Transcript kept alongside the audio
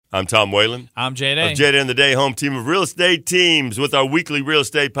I'm Tom Whalen. I'm Jay Day. Of Jay Day and the Day Home Team of Real Estate Teams with our weekly real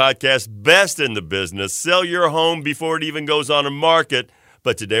estate podcast, Best in the Business. Sell your home before it even goes on the market.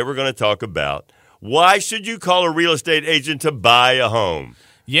 But today we're going to talk about why should you call a real estate agent to buy a home?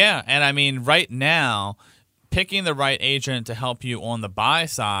 Yeah, and I mean, right now, picking the right agent to help you on the buy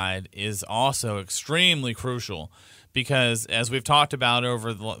side is also extremely crucial because, as we've talked about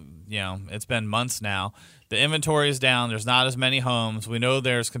over the, it's been months now, the inventory is down. There's not as many homes. We know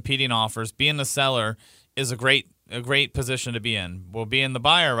there's competing offers. Being the seller is a great position to be in. Well, being the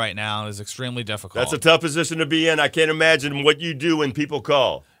buyer right now is extremely difficult. That's a tough position to be in. I can't imagine what you do when people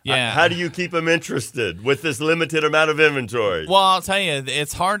call. Yeah. How do you keep them interested with this limited amount of inventory? Well, I'll tell you,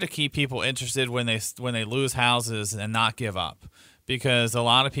 it's hard to keep people interested when they lose houses and not give up, because a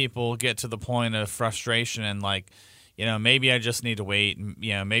lot of people get to the point of frustration and maybe I just need to wait.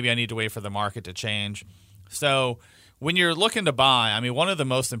 Maybe I need to wait for the market to change. So when you're looking to buy, I mean, one of the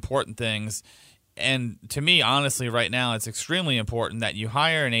most important things, and to me, honestly, right now, it's extremely important that you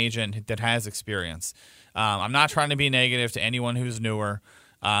hire an agent that has experience. I'm not trying to be negative to anyone who's newer,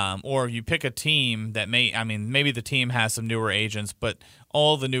 or you pick a team that maybe the team has some newer agents, but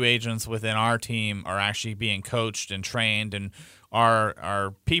all the new agents within our team are actually being coached and trained and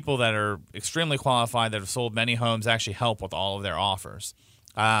are people that are extremely qualified that have sold many homes, actually help with all of their offers.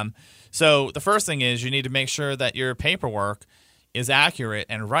 So the first thing is you need to make sure that your paperwork is accurate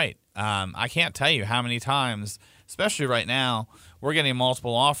and right. I can't tell you how many times, especially right now, we're getting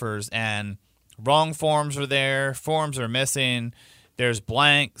multiple offers and wrong forms are there, forms are missing, there's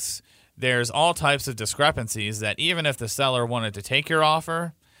blanks, there's all types of discrepancies that even if the seller wanted to take your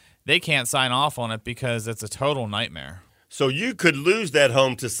offer, they can't sign off on it because it's a total nightmare. So you could lose that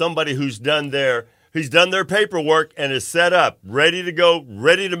home to somebody who's done their paperwork and is set up, ready to go,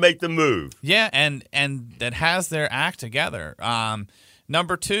 ready to make the move. Yeah, and that has their act together.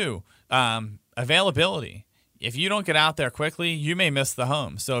 Number two, availability. If you don't get out there quickly, you may miss the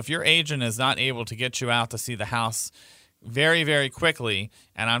home. So if your agent is not able to get you out to see the house very, very quickly,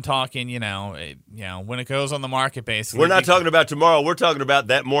 and I'm talking, when it goes on the market, basically. We're not talking about tomorrow. We're talking about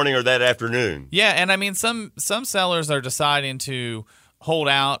that morning or that afternoon. Yeah, and I mean, some sellers are deciding to hold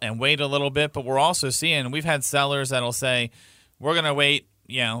out and wait a little bit, but we're also seeing, we've had sellers that'll say, we're going to wait,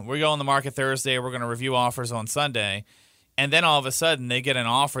 we go on the market Thursday, we're going to review offers on Sunday, and then all of a sudden they get an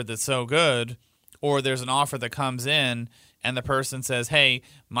offer that's so good, or there's an offer that comes in and the person says, hey,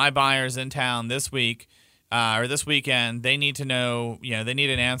 my buyer's in town this week or this weekend, they need to know, they need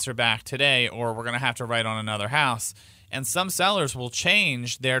an answer back today, or we're going to have to write on another house. And some sellers will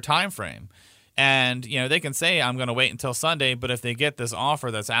change their time frame. And, they can say, I'm going to wait until Sunday, but if they get this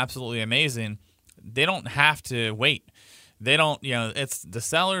offer that's absolutely amazing, they don't have to wait. They don't, it's the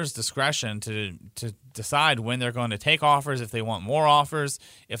seller's discretion to decide when they're going to take offers, if they want more offers,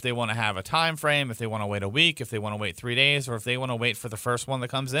 if they want to have a time frame, if they want to wait a week, if they want to wait 3 days, or if they want to wait for the first one that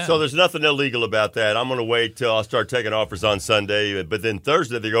comes in. So there's nothing illegal about that. I'm going to wait till I'll start taking offers on Sunday, but then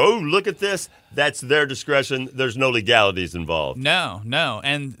Thursday they go, oh, look at this. That's their discretion. There's no legalities involved. No.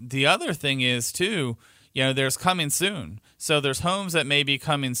 And the other thing is, too, there's coming soon. So there's homes that may be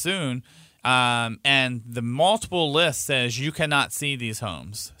coming soon. And the multiple list says you cannot see these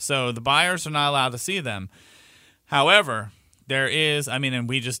homes. So the buyers are not allowed to see them. However, there is, and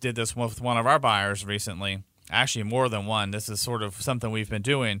we just did this with one of our buyers recently, actually more than one. This is sort of something we've been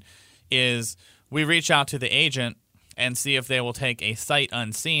doing, is we reach out to the agent and see if they will take a sight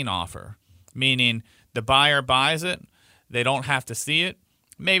unseen offer, meaning the buyer buys it, they don't have to see it.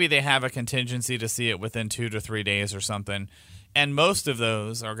 Maybe they have a contingency to see it within 2 to 3 days or something. And most of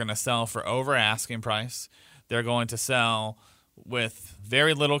those are going to sell for over asking price. They're going to sell with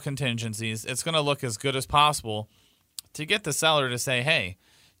very little contingencies. It's going to look as good as possible to get the seller to say, hey,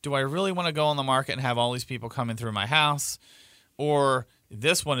 do I really want to go on the market and have all these people coming through my house? Or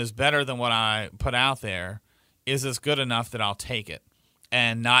this one is better than what I put out there. Is this good enough that I'll take it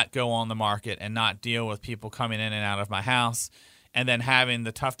and not go on the market and not deal with people coming in and out of my house and then having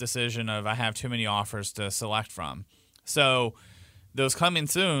the tough decision of I have too many offers to select from. So those coming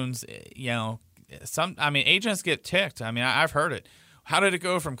soons, agents get ticked. I've heard it. How did it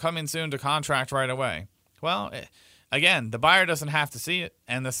go from coming soon to contract right away? Well, again, the buyer doesn't have to see it,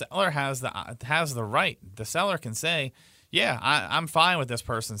 and the seller has the right. The seller can say, yeah, I'm fine with this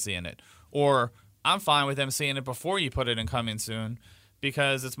person seeing it, or I'm fine with them seeing it before you put it in coming soon,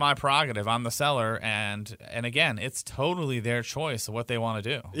 because it's my prerogative. I'm the seller, and again, it's totally their choice of what they want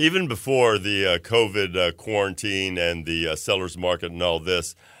to do. Even before the COVID quarantine and the seller's market and all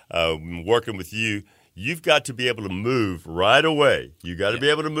this, working with you, you've got to be able to move right away. You got to be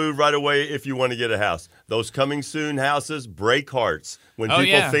able to move right away if you want to get a house. Those coming soon houses break hearts. When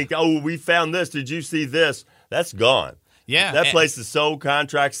people think, oh, we found this. Did you see this? That's gone. Yeah. That place is sold,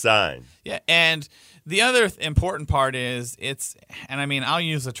 contract signed. Yeah, and the other important part is I'll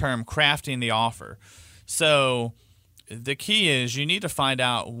use the term crafting the offer. So the key is you need to find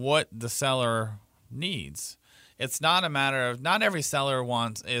out what the seller needs. It's not a matter of, not every seller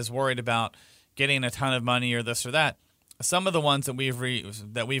is worried about getting a ton of money or this or that. Some of the ones that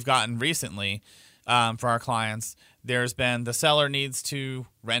we've gotten recently for our clients, there's been the seller needs to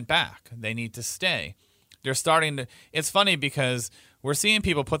rent back. They need to stay. They're starting to. It's funny because we're seeing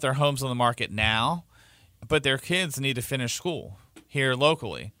people put their homes on the market now, but their kids need to finish school here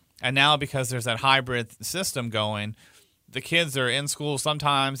locally. And now because there's that hybrid system going, the kids are in school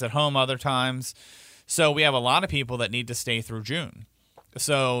sometimes, at home other times. So we have a lot of people that need to stay through June.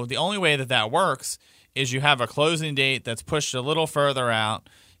 So the only way that works is you have a closing date that's pushed a little further out,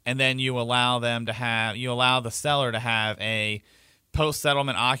 and then you allow the seller to have a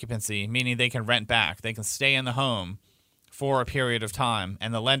post-settlement occupancy, meaning they can rent back. They can stay in the home for a period of time,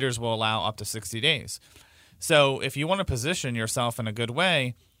 and the lenders will allow up to 60 days. So if you want to position yourself in a good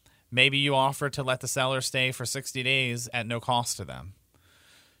way, maybe you offer to let the seller stay for 60 days at no cost to them.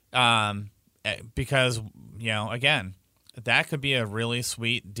 Because, again, that could be a really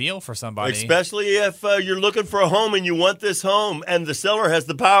sweet deal for somebody. Especially if you're looking for a home and you want this home and the seller has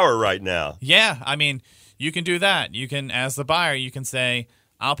the power right now. Yeah, you can do that. You can, as the buyer, you can say,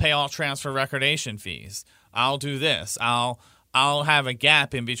 I'll pay all transfer recordation fees. I'll do this. I'll have a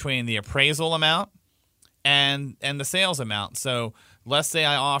gap in between the appraisal amount and the sales amount. So let's say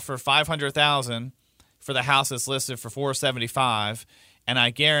I offer $500,000 for the house that's listed for $475,000, and I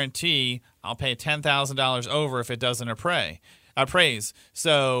guarantee I'll pay $10,000 over if it doesn't appraise.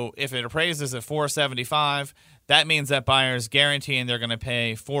 So if it appraises at $475,000, that means that buyer's guaranteeing they're going to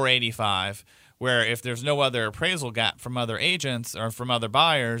pay $485,000. Where if there's no other appraisal gap from other agents or from other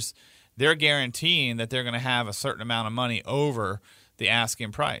buyers, they're guaranteeing that they're going to have a certain amount of money over the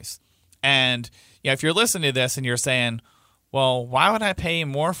asking price. And if you're listening to this and you're saying, well, why would I pay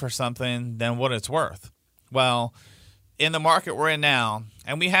more for something than what it's worth? Well, in the market we're in now,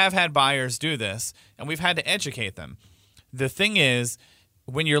 and we have had buyers do this, and we've had to educate them. The thing is,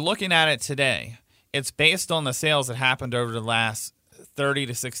 when you're looking at it today, it's based on the sales that happened over the last 30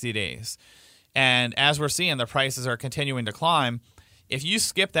 to 60 days. And as we're seeing, the prices are continuing to climb. If you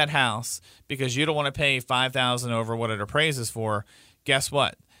skip that house because you don't want to pay $5,000 over what it appraises for, guess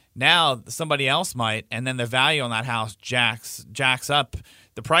what? Now somebody else might, and then the value on that house jacks up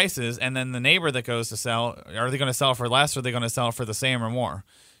the prices, and then the neighbor that goes to sell, are they going to sell for less or are they going to sell for the same or more?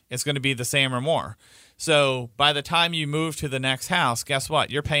 It's going to be the same or more. So by the time you move to the next house, guess what?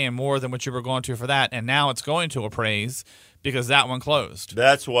 You're paying more than what you were going to for that, and now it's going to appraise because that one closed.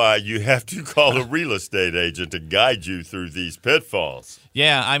 That's why you have to call a real estate agent to guide you through these pitfalls.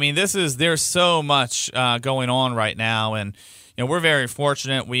 Yeah, there's so much going on right now, and we're very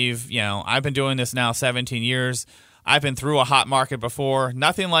fortunate. I've been doing this now 17 years. I've been through a hot market before,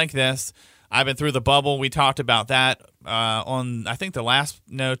 nothing like this. I've been through the bubble. We talked about that on, I think, the last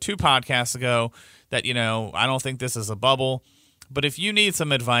 2 podcasts ago, that, I don't think this is a bubble. But if you need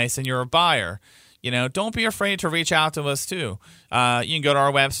some advice and you're a buyer, don't be afraid to reach out to us too. You can go to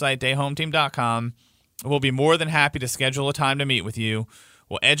our website, dayhometeam.com. We'll be more than happy to schedule a time to meet with you.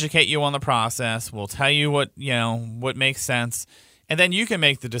 We'll educate you on the process. We'll tell you what makes sense. And then you can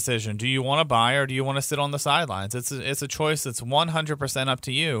make the decision. Do you want to buy or do you want to sit on the sidelines? It's a choice that's 100% up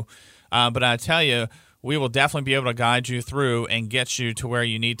to you. But I tell you, we will definitely be able to guide you through and get you to where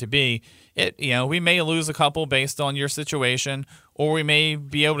you need to be. We may lose a couple based on your situation, or we may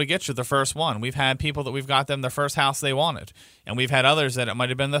be able to get you the first one. We've had people that we've got them the first house they wanted, and we've had others that it might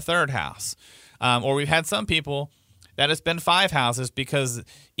have been the third house. Or we've had some people that it's been 5 houses because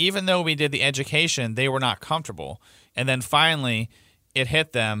even though we did the education, they were not comfortable. And then finally it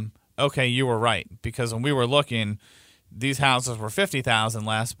hit them, okay, you were right. Because when we were looking, these houses were $50,000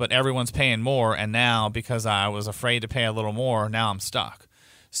 less, but everyone's paying more. And now because I was afraid to pay a little more, now I'm stuck.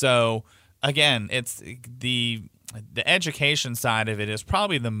 So again, it's the education side of it is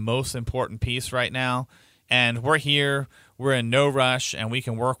probably the most important piece right now. And we're here. We're in no rush, and we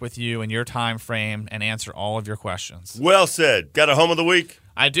can work with you in your time frame and answer all of your questions. Well said. Got a home of the week?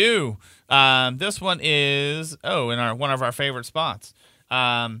 I do. This one is, in one of our favorite spots.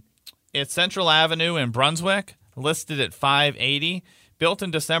 It's Central Avenue in Brunswick, listed at $580,000. Built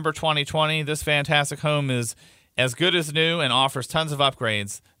in December 2020, this fantastic home is As good as new and offers tons of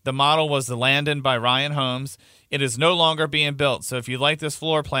upgrades. The model was the Landon by Ryan Homes. It is no longer being built, so if you like this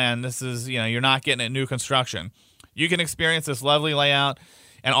floor plan, this is, you're not getting it new construction. You can experience this lovely layout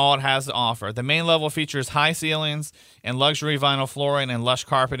and all it has to offer. The main level features high ceilings and luxury vinyl flooring and lush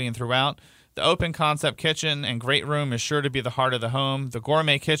carpeting throughout. The open concept kitchen and great room is sure to be the heart of the home. The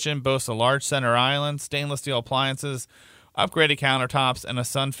gourmet kitchen boasts a large center island, stainless steel appliances, upgraded countertops, and a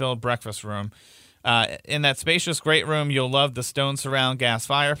sun-filled breakfast room. In that spacious great room, you'll love the stone surround gas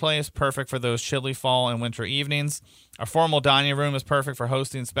fireplace, perfect for those chilly fall and winter evenings. A formal dining room is perfect for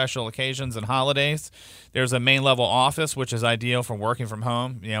hosting special occasions and holidays. There's a main level office, which is ideal for working from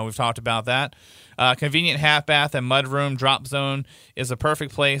home. We've talked about that. Convenient half bath and mudroom drop zone is a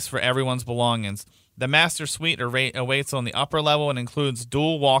perfect place for everyone's belongings. The master suite awaits on the upper level and includes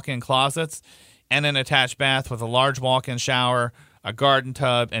dual walk-in closets and an attached bath with a large walk-in shower, a garden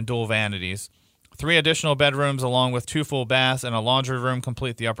tub, and dual vanities. 3 additional bedrooms along with 2 full baths and a laundry room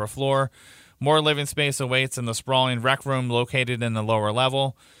complete the upper floor. More living space awaits in the sprawling rec room located in the lower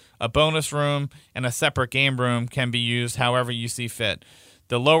level. A bonus room and a separate game room can be used however you see fit.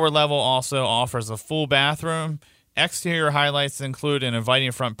 The lower level also offers a full bathroom. Exterior highlights include an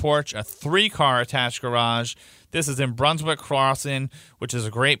inviting front porch, a 3-car attached garage. This is in Brunswick Crossing, which is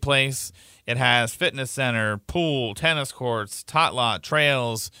a great place. It has fitness center, pool, tennis courts, tot lot,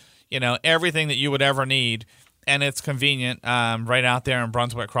 trails, everything that you would ever need. And it's convenient right out there in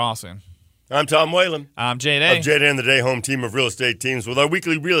Brunswick Crossing. I'm Tom Whalen. I'm Jay Day. Of Jay Day and the Day Home Team of Real Estate Teams with our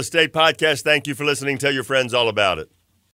weekly real estate podcast. Thank you for listening. Tell your friends all about it.